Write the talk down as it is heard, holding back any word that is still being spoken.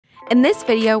In this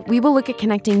video, we will look at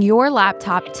connecting your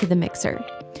laptop to the mixer.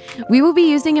 We will be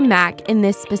using a Mac in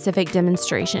this specific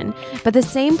demonstration, but the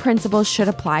same principles should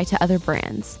apply to other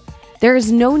brands. There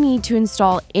is no need to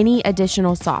install any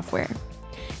additional software.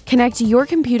 Connect your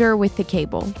computer with the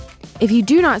cable. If you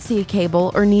do not see a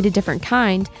cable or need a different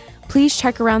kind, please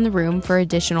check around the room for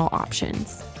additional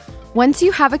options. Once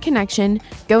you have a connection,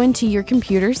 go into your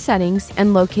computer settings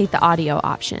and locate the audio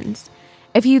options.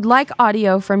 If you'd like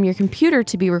audio from your computer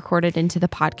to be recorded into the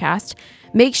podcast,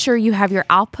 make sure you have your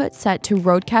output set to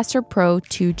Rodecaster Pro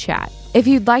 2 Chat. If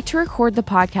you'd like to record the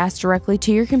podcast directly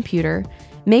to your computer,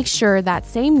 make sure that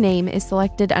same name is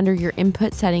selected under your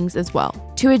input settings as well.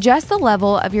 To adjust the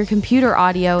level of your computer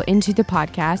audio into the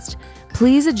podcast,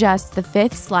 please adjust the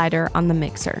 5th slider on the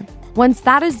mixer. Once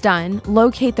that is done,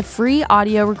 locate the free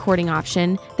audio recording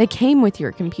option that came with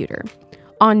your computer.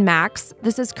 On Macs,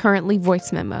 this is currently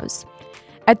voice memos.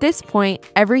 At this point,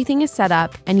 everything is set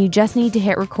up and you just need to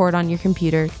hit record on your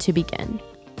computer to begin.